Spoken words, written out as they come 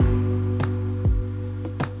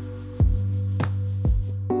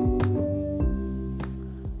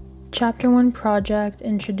Chapter 1 project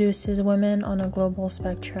introduces women on a global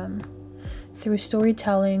spectrum through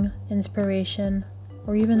storytelling, inspiration,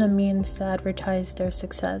 or even a means to advertise their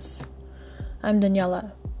success. I'm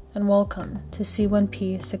Daniela, and welcome to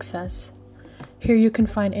C1P Success. Here you can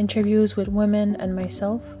find interviews with women and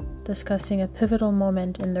myself discussing a pivotal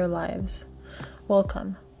moment in their lives.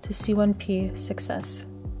 Welcome to C1P Success.